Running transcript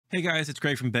Hey guys, it's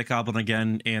Greg from BitGoblin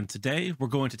again, and today we're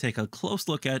going to take a close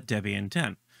look at Debian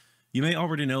 10. You may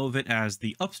already know of it as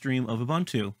the upstream of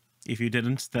Ubuntu. If you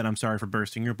didn't, then I'm sorry for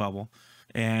bursting your bubble.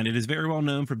 And it is very well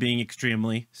known for being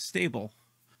extremely stable.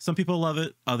 Some people love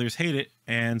it, others hate it,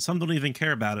 and some don't even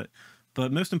care about it.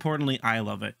 But most importantly, I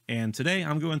love it. And today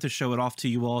I'm going to show it off to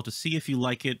you all to see if you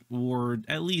like it, or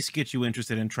at least get you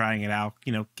interested in trying it out.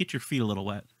 You know, get your feet a little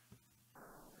wet.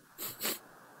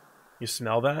 You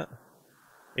smell that?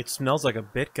 It smells like a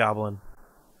bit goblin.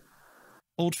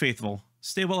 Old Faithful,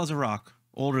 stable as a rock,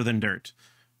 older than dirt.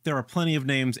 There are plenty of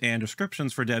names and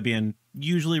descriptions for Debian,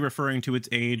 usually referring to its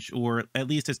age or at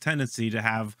least its tendency to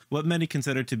have what many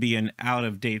consider to be an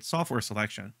out-of-date software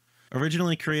selection.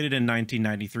 Originally created in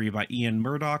 1993 by Ian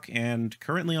Murdoch and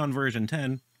currently on version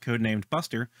 10, codenamed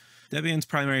Buster, Debian's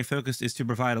primary focus is to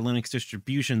provide a Linux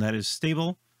distribution that is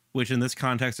stable, which in this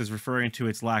context is referring to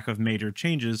its lack of major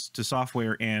changes to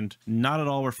software and not at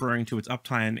all referring to its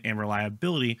uptime and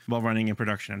reliability while running in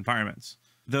production environments.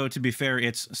 Though, to be fair,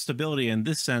 its stability in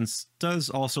this sense does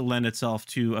also lend itself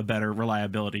to a better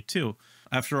reliability too.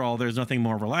 After all, there's nothing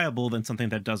more reliable than something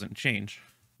that doesn't change.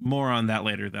 More on that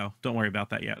later though, don't worry about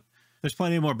that yet. There's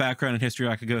plenty more background and history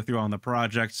I could go through on the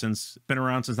project since it's been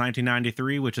around since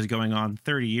 1993, which is going on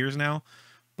 30 years now.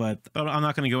 But I'm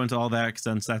not going to go into all that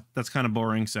since that's kind of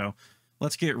boring, so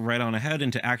let's get right on ahead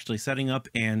into actually setting up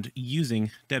and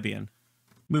using Debian.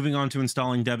 Moving on to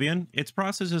installing Debian, its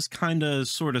process is kind of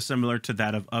sort of similar to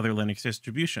that of other Linux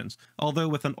distributions, although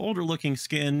with an older looking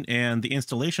skin, and the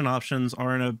installation options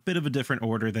are in a bit of a different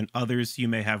order than others you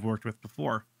may have worked with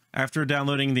before. After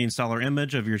downloading the installer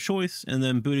image of your choice and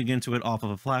then booting into it off of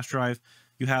a flash drive,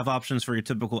 you have options for your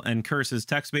typical ncurses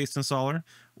text-based installer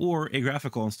or a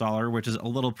graphical installer, which is a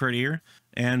little prettier,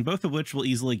 and both of which will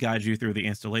easily guide you through the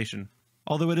installation.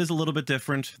 Although it is a little bit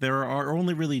different, there are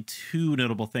only really two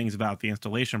notable things about the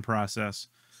installation process.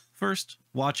 First,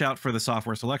 watch out for the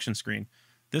software selection screen.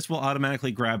 This will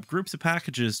automatically grab groups of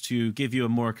packages to give you a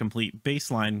more complete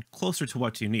baseline closer to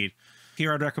what you need.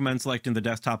 Here I'd recommend selecting the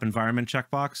desktop environment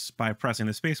checkbox by pressing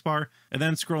the spacebar, and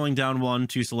then scrolling down one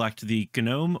to select the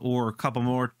GNOME or a couple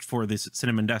more for the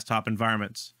Cinnamon desktop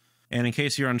environments. And in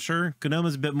case you're unsure, GNOME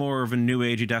is a bit more of a new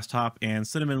agey desktop, and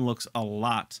Cinnamon looks a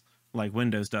lot like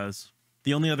Windows does.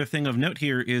 The only other thing of note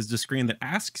here is the screen that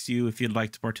asks you if you'd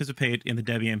like to participate in the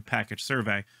Debian package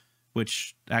survey,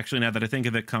 which actually, now that I think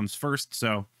of it, comes first,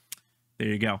 so there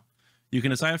you go. You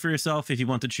can decide for yourself if you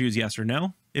want to choose yes or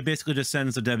no. It basically just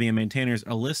sends the Debian maintainers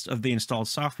a list of the installed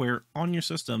software on your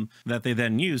system that they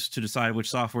then use to decide which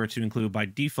software to include by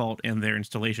default in their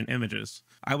installation images.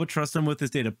 I would trust them with this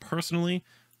data personally,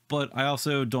 but I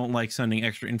also don't like sending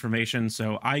extra information,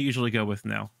 so I usually go with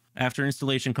no. After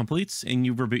installation completes and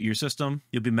you reboot your system,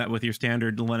 you'll be met with your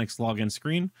standard Linux login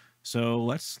screen. So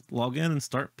let's log in and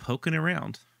start poking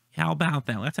around. How about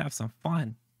that? Let's have some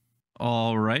fun.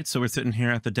 All right, so we're sitting here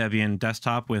at the Debian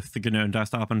desktop with the GNOME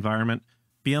desktop environment.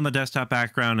 Beyond the desktop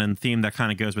background and theme that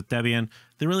kind of goes with Debian,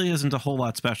 there really isn't a whole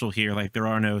lot special here. Like, there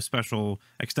are no special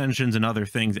extensions and other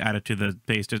things added to the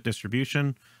base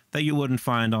distribution that you wouldn't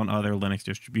find on other Linux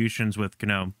distributions with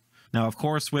GNOME. Now, of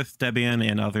course, with Debian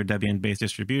and other Debian-based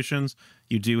distributions,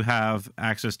 you do have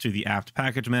access to the apt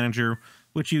package manager,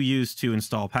 which you use to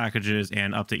install packages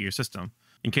and update your system.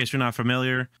 In case you're not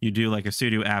familiar, you do like a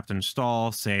sudo apt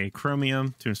install, say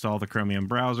Chromium, to install the Chromium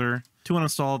browser. To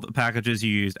uninstall the packages,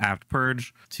 you use apt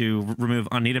purge. To remove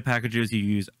unneeded packages, you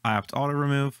use apt auto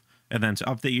remove. And then to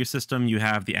update your system, you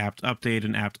have the apt update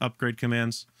and apt upgrade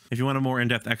commands. If you want a more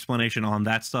in-depth explanation on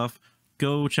that stuff,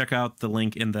 go check out the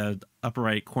link in the upper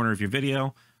right corner of your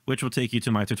video, which will take you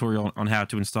to my tutorial on how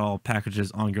to install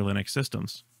packages on your Linux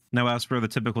systems. Now, as for the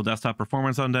typical desktop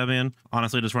performance on Debian,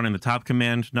 honestly, just running the top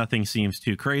command, nothing seems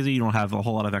too crazy. You don't have a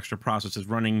whole lot of extra processes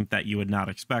running that you would not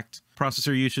expect.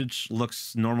 Processor usage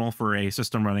looks normal for a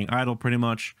system running idle pretty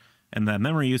much, and the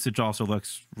memory usage also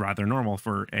looks rather normal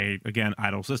for a, again,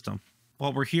 idle system.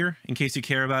 While we're here, in case you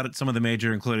care about it, some of the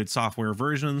major included software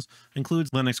versions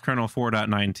includes Linux kernel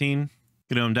 4.19,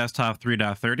 GNOME desktop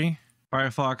 3.30,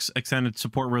 Firefox extended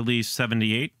support release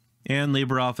 78, and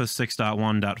LibreOffice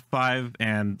 6.1.5,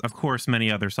 and of course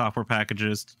many other software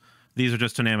packages. These are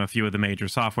just to name a few of the major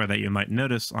software that you might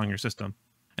notice on your system.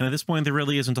 And at this point, there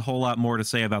really isn't a whole lot more to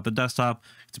say about the desktop.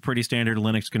 It's a pretty standard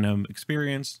Linux GNOME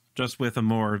experience, just with a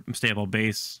more stable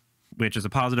base, which is a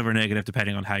positive or negative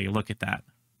depending on how you look at that.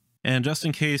 And just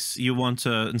in case you want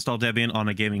to install Debian on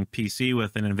a gaming PC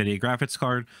with an NVIDIA graphics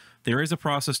card, there is a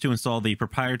process to install the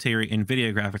proprietary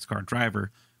NVIDIA graphics card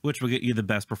driver, which will get you the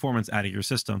best performance out of your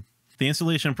system. The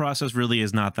installation process really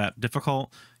is not that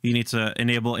difficult. You need to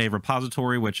enable a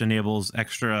repository, which enables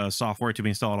extra software to be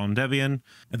installed on Debian.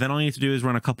 And then all you need to do is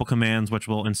run a couple commands, which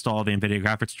will install the NVIDIA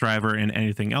graphics driver and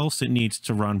anything else it needs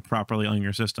to run properly on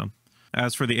your system.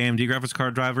 As for the AMD graphics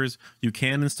card drivers, you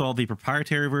can install the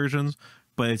proprietary versions,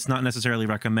 but it's not necessarily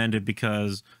recommended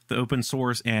because the open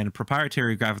source and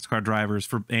proprietary graphics card drivers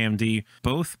for AMD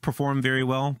both perform very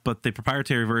well, but the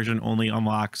proprietary version only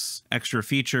unlocks extra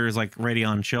features like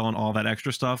Radeon Chill and all that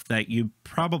extra stuff that you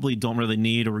probably don't really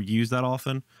need or use that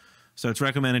often. So it's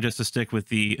recommended just to stick with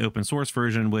the open source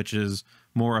version, which is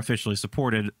more officially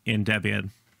supported in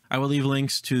Debian. I will leave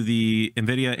links to the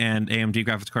NVIDIA and AMD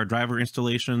graphics card driver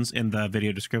installations in the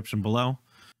video description below.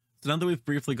 So now that we've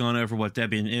briefly gone over what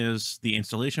Debian is, the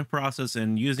installation process,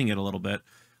 and using it a little bit,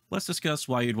 let's discuss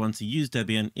why you'd want to use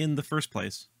Debian in the first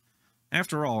place.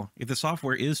 After all, if the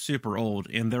software is super old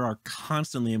and there are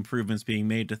constantly improvements being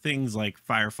made to things like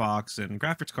Firefox and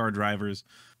graphics card drivers,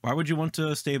 why would you want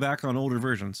to stay back on older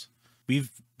versions? We've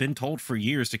been told for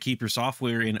years to keep your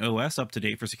software in OS up to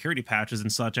date for security patches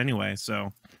and such anyway,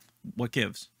 so what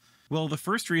gives? Well, the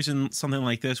first reason something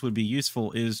like this would be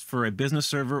useful is for a business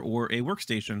server or a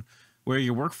workstation, where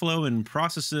your workflow and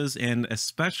processes and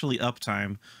especially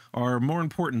uptime are more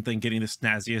important than getting the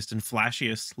snazziest and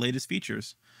flashiest latest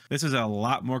features. This is a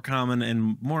lot more common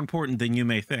and more important than you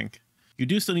may think. You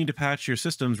do still need to patch your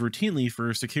systems routinely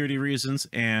for security reasons,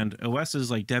 and OSs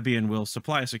like Debian will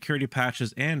supply security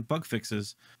patches and bug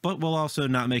fixes, but will also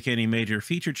not make any major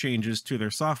feature changes to their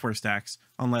software stacks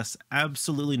unless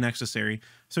absolutely necessary,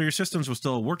 so your systems will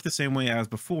still work the same way as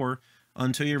before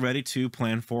until you're ready to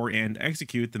plan for and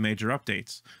execute the major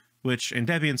updates, which in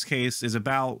Debian's case is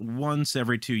about once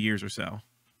every 2 years or so.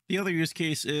 The other use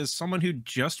case is someone who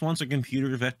just wants a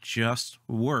computer that just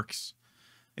works.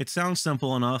 It sounds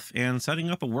simple enough, and setting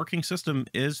up a working system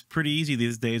is pretty easy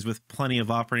these days with plenty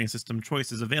of operating system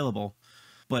choices available.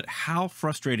 But how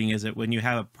frustrating is it when you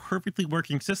have a perfectly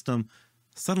working system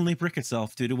suddenly brick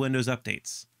itself due to Windows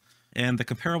updates? And the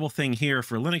comparable thing here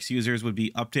for Linux users would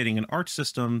be updating an Arch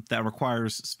system that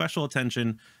requires special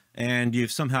attention, and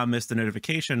you've somehow missed the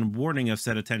notification warning of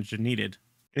said attention needed.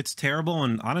 It's terrible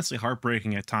and honestly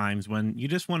heartbreaking at times when you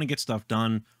just want to get stuff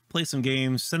done, play some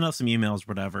games, send out some emails,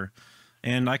 whatever.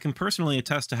 And I can personally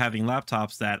attest to having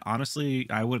laptops that honestly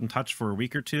I wouldn't touch for a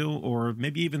week or two, or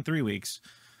maybe even 3 weeks.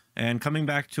 And coming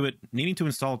back to it, needing to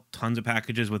install tons of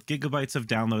packages with gigabytes of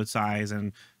download size,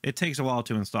 and it takes a while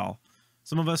to install.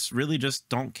 Some of us really just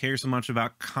don't care so much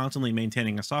about constantly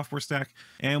maintaining a software stack,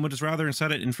 and would just rather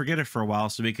set it and forget it for a while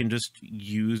so we can just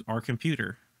use our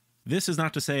computer. This is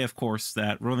not to say, of course,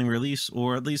 that rolling release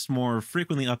or at least more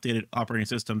frequently updated operating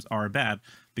systems are bad,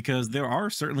 because there are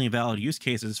certainly valid use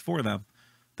cases for them.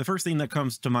 The first thing that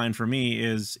comes to mind for me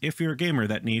is if you're a gamer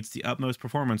that needs the utmost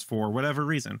performance for whatever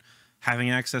reason, having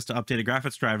access to updated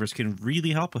graphics drivers can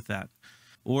really help with that.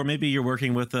 Or maybe you're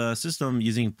working with a system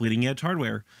using bleeding edge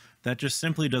hardware that just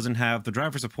simply doesn't have the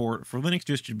driver support for Linux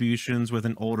distributions with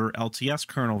an older LTS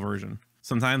kernel version.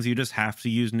 Sometimes you just have to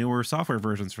use newer software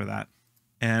versions for that.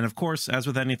 And of course, as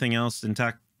with anything else in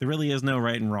tech, there really is no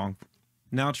right and wrong.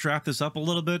 Now to wrap this up a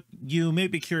little bit, you may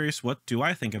be curious, what do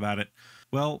I think about it?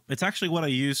 Well, it's actually what I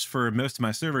use for most of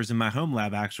my servers in my home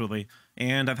lab actually,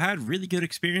 and I've had really good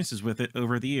experiences with it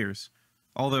over the years.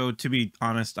 Although, to be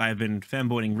honest, I've been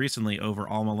fanboying recently over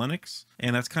Alma Linux,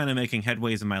 and that's kind of making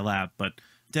headways in my lab, but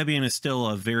Debian is still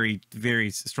a very, very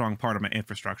strong part of my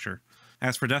infrastructure.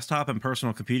 As for desktop and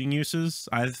personal computing uses,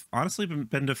 I've honestly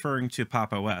been deferring to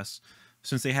Pop! OS,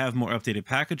 since they have more updated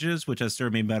packages, which has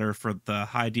served me better for the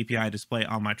high DPI display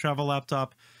on my travel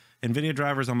laptop, NVIDIA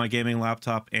drivers on my gaming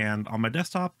laptop, and on my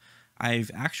desktop,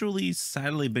 I've actually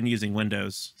sadly been using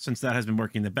Windows, since that has been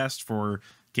working the best for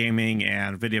gaming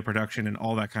and video production and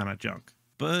all that kind of junk.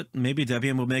 But maybe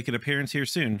Debian will make an appearance here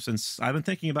soon, since I've been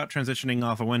thinking about transitioning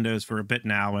off of Windows for a bit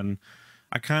now, and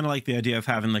I kind of like the idea of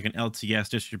having like an LTS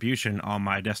distribution on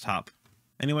my desktop.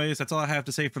 Anyways, that's all I have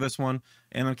to say for this one,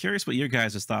 and I'm curious what your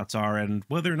guys' thoughts are and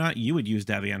whether or not you would use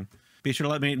Debian. Be sure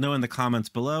to let me know in the comments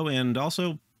below, and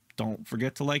also don't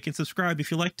forget to like and subscribe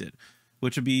if you liked it,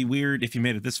 which would be weird if you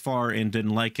made it this far and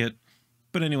didn't like it.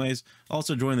 But anyways,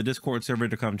 also join the Discord server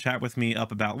to come chat with me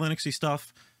up about Linuxy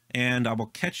stuff, and I will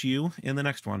catch you in the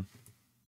next one.